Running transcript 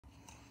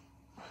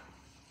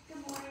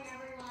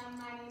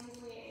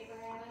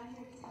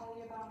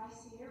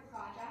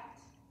project.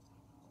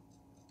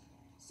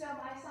 So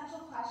my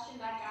essential question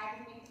that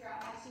guided me throughout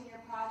my senior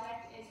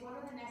project is, what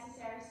are the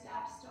necessary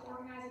steps to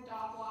organize a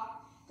dog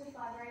walk to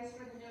fundraise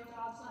for the No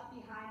Dogs Left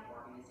Behind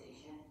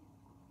organization?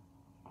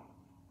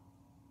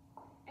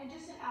 And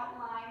just an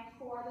outline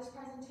for this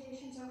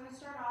presentation. So I'm going to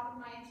start off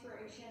with my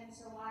inspiration,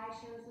 so why I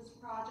chose this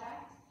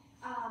project,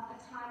 a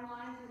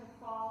timeline for the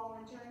fall,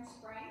 winter, and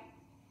spring,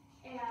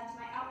 and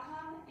my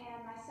outcome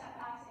and my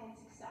setbacks and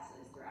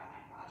successes throughout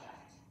my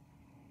project.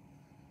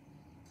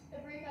 A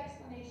brief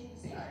explanation to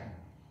start.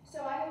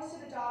 So I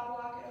hosted a dog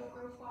walk at Oak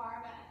Grove Farm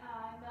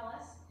in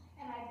Millis,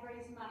 and I've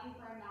raised money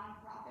for a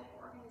nonprofit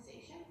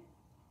organization.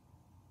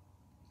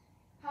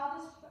 How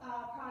this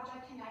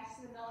project connects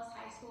to the Millis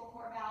High School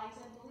core values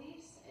and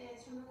beliefs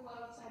is from the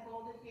quotes I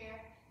bolded here.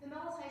 The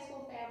Millis High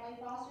School family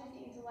fosters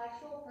the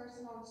intellectual,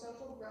 personal, and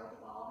social growth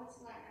of all of its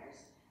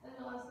learners. As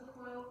well as the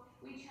quote,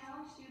 we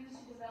challenge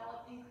students to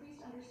develop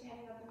increased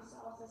understanding of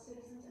themselves as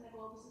citizens in a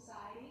global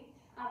society.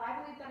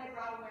 I believe that I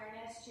brought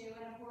awareness to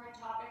an important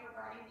topic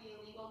regarding the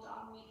illegal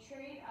dog meat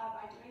trade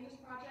by doing this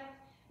project.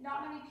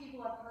 Not many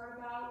people have heard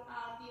about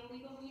the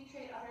illegal meat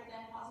trade other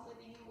than possibly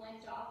the New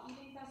Lynn Dog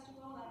Eating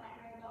Festival. That might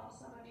ring a bell to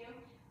some of you,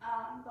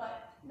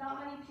 but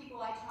not many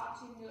people I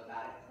talked to knew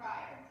about it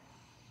prior.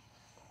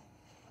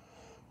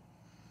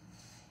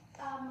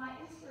 My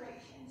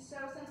inspiration. So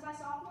since my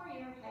sophomore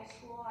year of high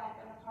school, I've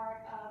been a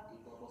part of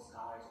the Global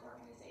Scholars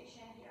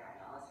Organization here at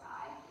Millis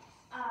High.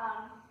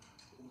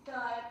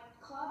 The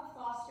club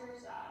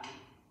fosters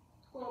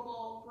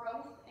global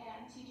growth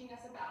and teaching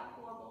us about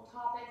global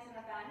topics and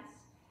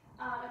events.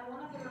 And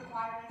one of the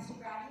requirements to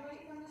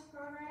graduate from this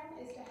program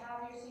is to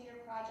have your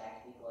senior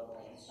project be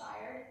globally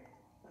inspired.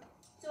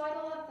 So I had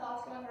a lot of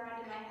thoughts going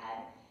around in my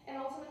head, and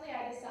ultimately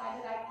I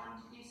decided I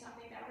wanted to do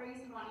something that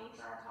raised money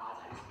for a cause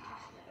I was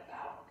passionate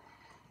about.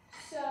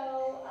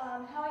 So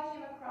how I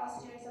came across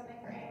doing something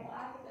for animal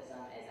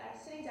activism is I was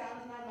sitting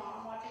down with my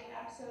mom watching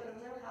an episode of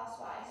Real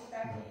Housewives of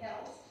Beverly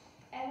Hills,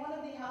 and one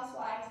of the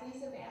housewives,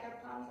 Lisa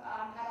Vanderpump,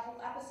 had a whole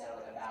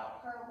episode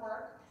about her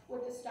work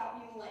with the Stop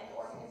You Lynn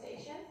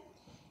organization.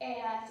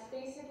 And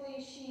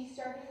basically, she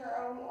started her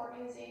own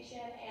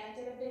organization and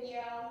did a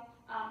video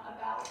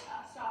about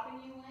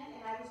stopping You Lynn,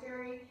 and I was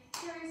very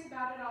curious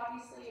about it.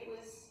 Obviously, it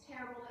was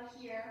terrible to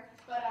hear,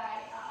 but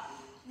I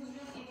was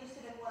really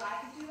interested in what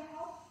I could do to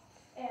help,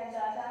 and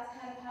that's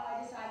kind of how I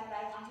decided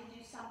I wanted to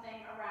do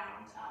something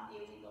around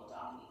the illegal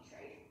dog meat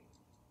trade.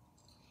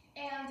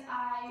 And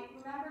I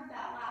remembered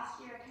that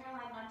last year,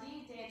 Caroline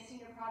Lundy did a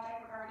senior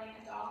project regarding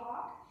a dog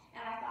walk,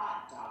 and I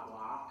thought dog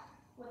walk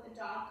with a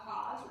dog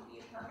cause would be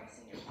a perfect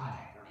senior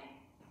project for me.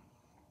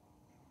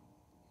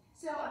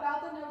 So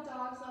about the No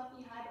Dogs Left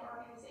Behind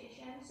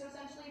organization, so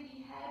essentially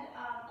the head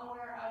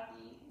owner of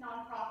the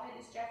nonprofit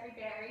is Jeffrey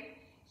Berry.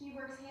 He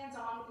works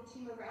hands-on with a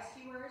team of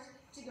rescuers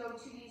to go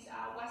to these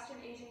Western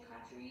Asian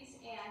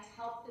countries and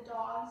help the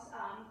dogs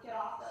get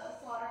off the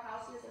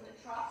slaughterhouses and the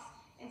trucks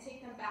and take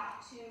them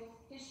back to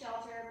his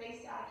shelter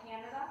based out of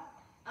Canada.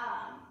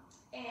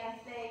 And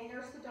they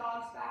nurse the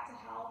dogs back to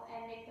health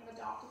and make them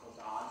adoptable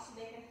dogs so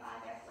they can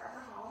find their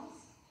forever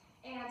homes.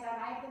 And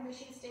I have the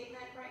mission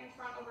statement right in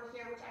front over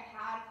here, which I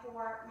had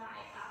for my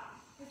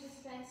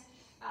participants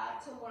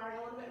to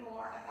learn a little bit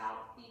more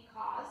about the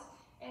cause.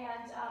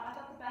 And I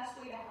thought the best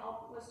way to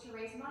help was to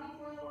raise money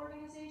for the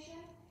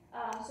organization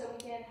so we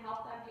can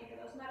help them pay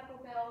for those medical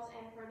bills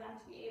and for them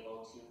to be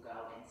able to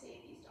go and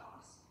save these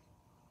dogs.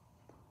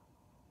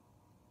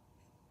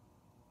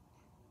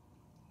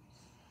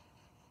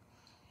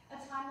 A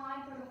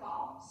timeline for the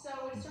fall. So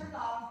it started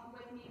off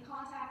with me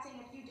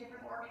contacting a few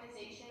different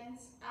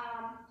organizations.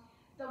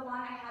 The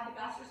one I had the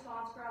best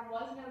response from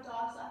was No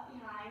Dogs Left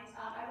Behind.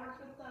 I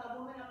worked with the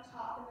woman up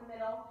top in the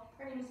middle.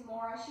 Her name is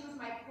Maura. She was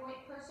my point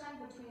person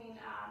between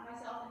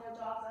myself and No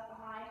Dogs Left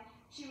Behind.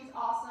 She was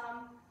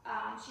awesome.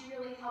 She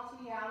really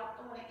helped me out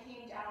when it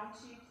came down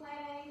to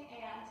planning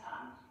and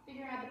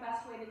figuring out the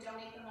best way to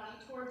donate the money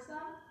towards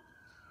them.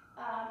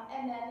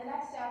 And then the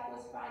next step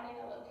was finding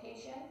a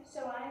location.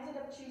 So I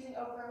ended up choosing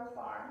Oak Grove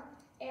Farm,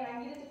 and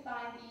I needed to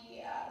find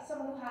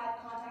someone who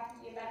had contacted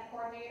the event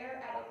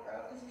coordinator at Oak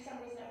Grove because for some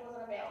reason it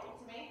wasn't available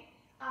to me.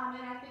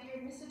 And I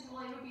figured Miss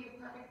Satoli would be the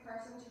perfect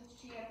person since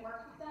she had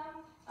worked with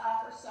them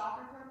for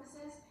soccer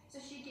purposes.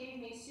 So she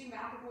gave me Sue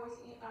McAvoy's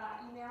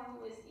email,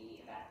 who is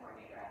the event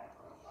coordinator at Oak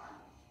Grove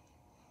Farm.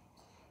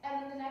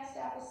 And then the next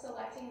step was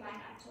selecting my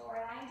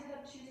mentor, and I ended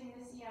up choosing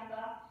Miss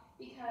Yemba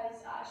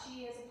because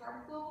she is a part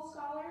of Global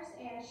Scholars,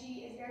 and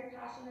she is very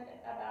passionate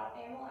about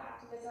animal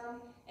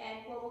activism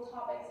and global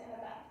topics and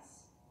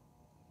events.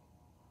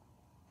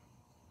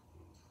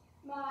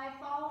 My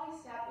following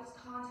step was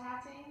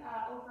contacting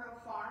Oak Grove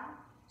Farm.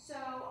 So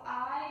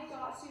I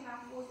got Sue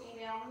McAvoy's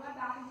email, we went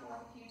back and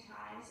forth a few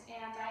times,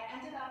 and I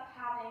ended up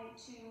having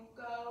to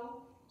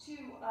go to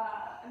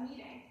a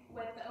meeting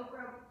with the Oak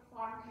Grove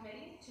Farm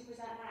Committee to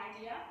present my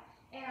idea,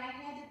 and I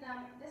handed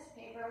them this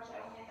paper, which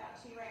I will hand out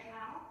to you right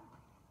now.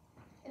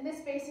 And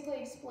this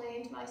basically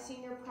explained my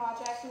senior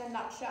project in a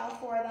nutshell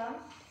for them,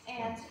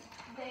 and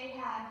they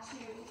had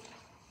to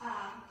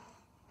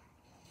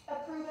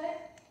approve it.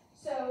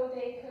 so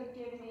they could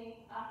give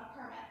me a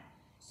permit.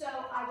 So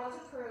I was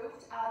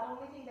approved. The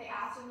only thing they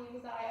asked of me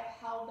was that I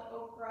upheld the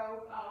Oak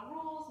Grove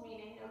rules,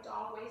 meaning no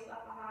dog waste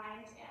left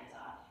behind and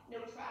no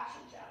trash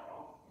in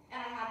general.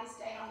 And I had to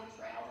stay on the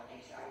trail to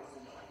make sure I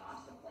wasn't going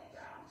onto the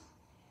playground.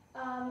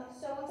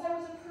 So once I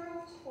was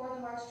approved for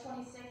the March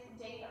 26th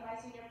date of my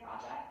senior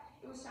project,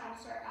 it was time to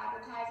start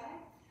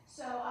advertising.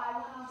 So I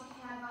went on to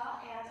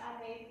Canva and I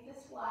made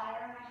this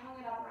flyer and I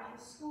hung it up around the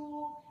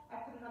school.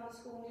 I put it on the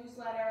school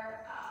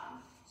newsletter,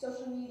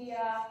 social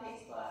media,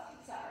 Facebook,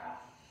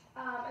 etc.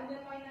 And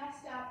then my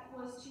next step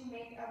was to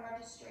make a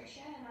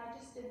registration, and I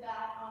just did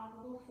that on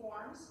Google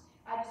Forms.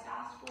 I just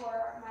asked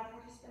for my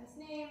participant's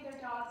name, their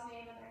dog's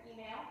name, and their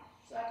email,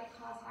 so I could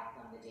contact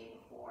them the day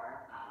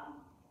before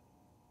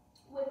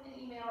with an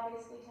email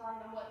basically telling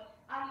them what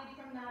I needed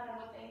from them and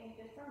what they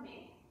needed from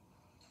me.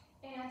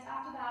 And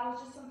after that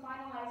was just some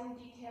finalizing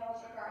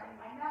details regarding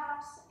my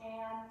maps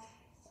and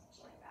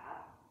such like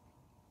that.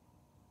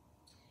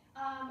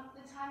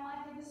 The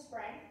timeline for the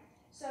spring.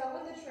 So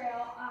with the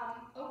trail,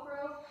 Oak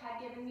Grove had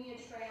given me a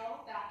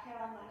trail that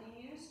Caroline Mundy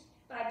used,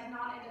 but I did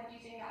not end up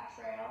using that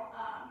trail.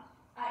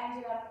 I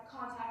ended up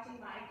contacting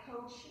my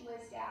coach,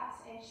 Liz Gatz,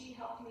 and she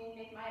helped me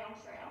make my own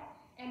trail.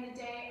 And the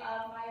day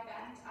of my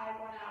event, I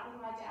went out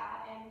with my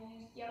dad and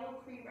we used yellow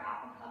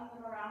pre-wrap and hung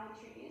them around the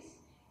trees.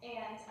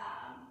 And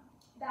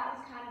that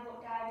was kind of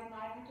what guided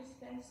my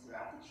participants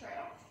throughout the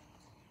trail.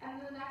 And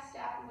then the next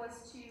step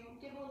was to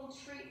give a little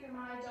treat for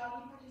my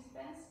doggy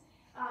participants.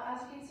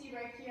 As you can see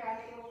right here,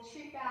 I made a little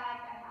treat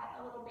bag that had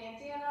a little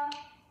bandana,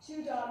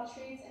 2 dog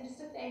treats, and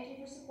just a thank you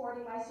for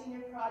supporting my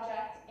senior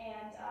project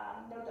and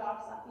no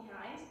dogs left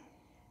behind.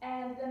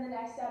 And then the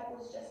next step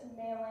was just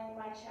mailing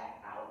my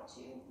check out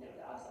to No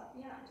Dogs Left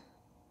Behind.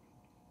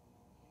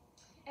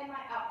 And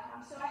my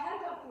outcome. So I had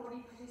about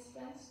 40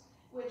 participants,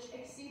 which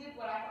exceeded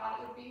what I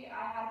thought it would be.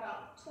 I had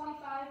about 25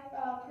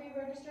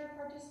 pre-registered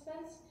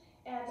participants,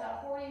 and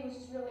 40 was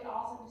just really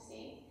awesome to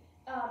see.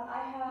 I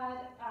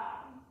had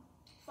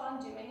fun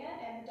doing it,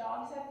 and the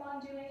dogs had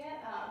fun doing it.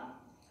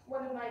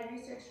 One of my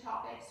research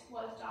topics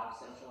was dog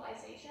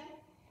socialization,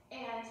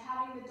 and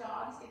having the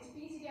dogs get to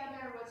be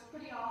together was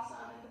pretty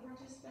awesome, and the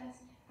participants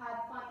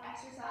had fun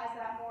exercise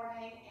that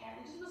morning, and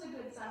it just was a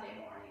good Sunday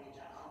morning in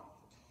general.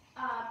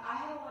 I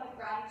had a lot of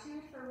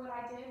gratitude for what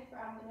I did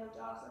from the No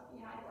Dogs Left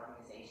Behind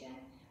organization.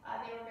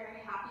 They were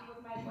very happy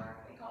with my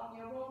work. They called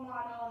me a role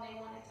model, and they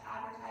wanted to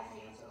advertise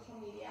me on social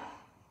media.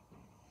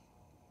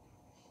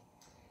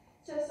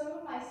 So some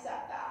of my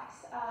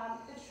setbacks.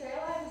 The trail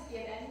I was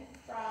given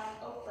from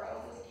Oak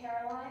Grove was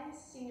Caroline's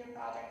senior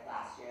project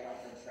last year,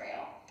 like the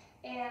trail,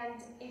 and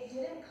it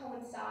didn't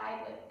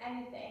coincide with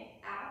anything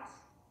at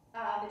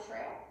the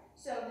trail.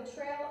 So the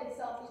trail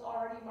itself was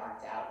already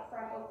marked out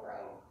from Oak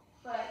Grove,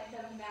 but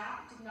the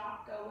map did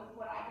not go with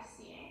what I was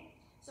seeing.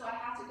 So I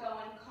had to go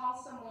and call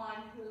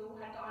someone who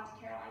had gone to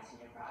Caroline's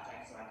senior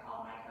project, so I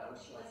called my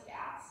coach, Liz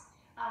Gatz.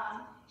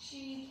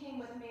 She came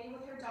with me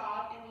with her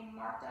dog, and we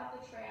marked out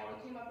the trail.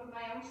 We came up with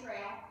my own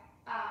trail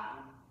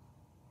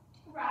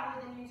rather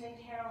than using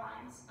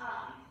Caroline's,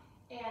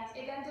 and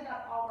it ended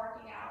up all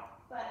working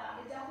out. But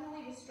it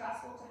definitely was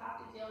stressful to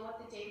have to deal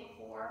with the day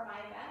before my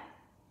event.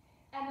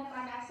 And then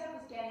my next step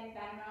was getting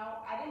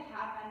Venmo. I didn't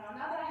have Venmo.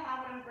 Now that I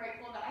have it, I'm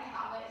grateful that I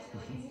have it. It's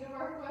really easy to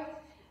work with.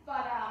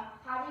 But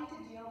having to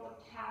deal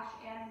with cash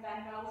and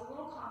Venmo was a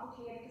little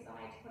complicated because then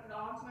I had to put it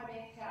all into my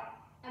bank account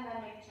and then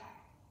make a check.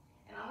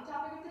 And on the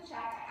topic of the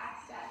check, I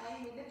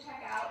accidentally made the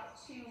check out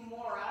to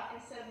Mora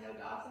instead of No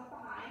Dogs Left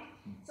Behind.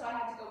 So I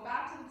had to go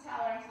back to the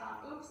teller and tell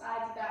him, oops,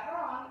 I did that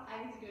wrong,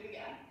 I need to do it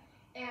again.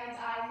 And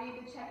I made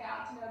the check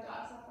out to No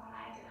Dogs Left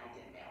Behind, and I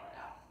did mail it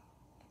out.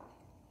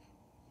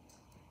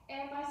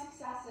 And my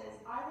successes,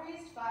 I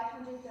raised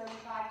 $535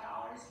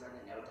 for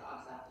the No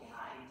Dogs Left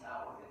Behind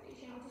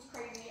organization, which was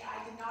crazy.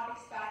 I did not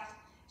expect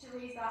to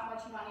raise that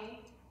much money.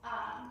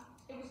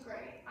 It was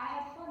great. I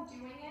had fun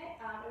doing it.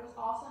 It was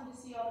awesome to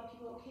see all the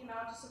people who came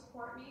out to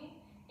support me,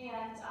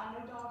 and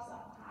No Dogs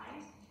Left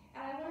Behind.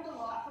 And I learned a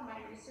lot from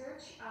my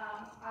research.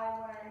 I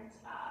learned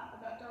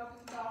about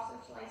dog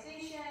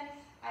socialization.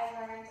 I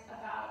learned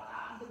about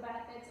the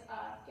benefits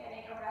of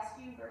getting a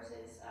rescue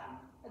versus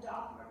a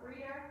dog from a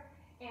breeder.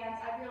 And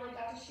I really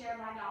got to share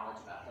my knowledge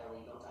about the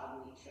illegal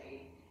dog meat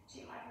trade to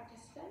my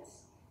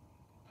participants.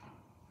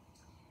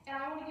 And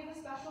I want to give a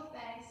special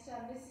thanks to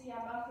Miss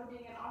Siemba for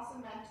being an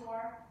awesome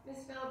mentor,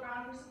 Miss Phil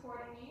Brown for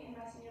supporting me in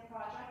my senior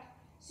project,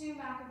 Sue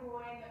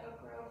McAvoy and the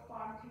Oak Grove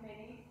Farm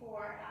Committee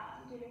for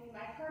giving me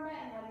my permit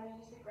and letting me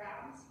use the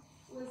grounds,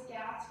 Liz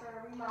Gatz for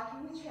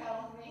remarking the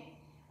trail with me,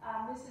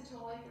 Miss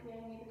Satoli for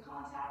giving me the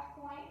contact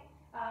point,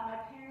 my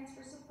parents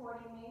for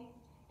supporting me,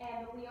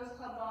 and the Leo's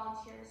Club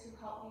volunteers who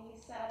helped me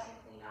set up and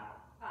clean up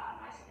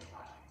my senior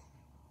project.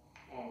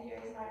 And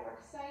here's my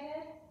works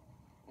cited,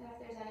 and if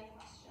there's any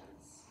questions.